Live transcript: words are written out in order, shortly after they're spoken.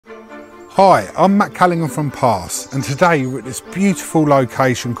Hi, I'm Matt Callingham from Pass, and today we're at this beautiful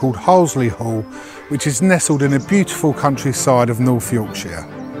location called Harsley Hall, which is nestled in a beautiful countryside of North Yorkshire.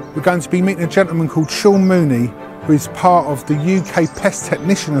 We're going to be meeting a gentleman called Sean Mooney, who is part of the UK Pest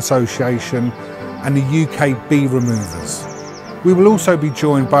Technician Association and the UK Bee Removers. We will also be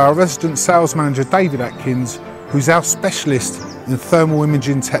joined by our resident sales manager David Atkins, who's our specialist in thermal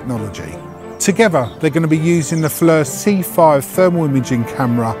imaging technology. Together, they're going to be using the FLIR C5 thermal imaging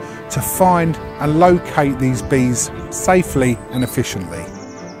camera to find and locate these bees safely and efficiently.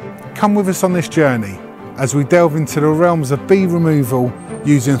 Come with us on this journey as we delve into the realms of bee removal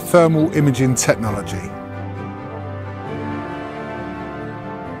using thermal imaging technology.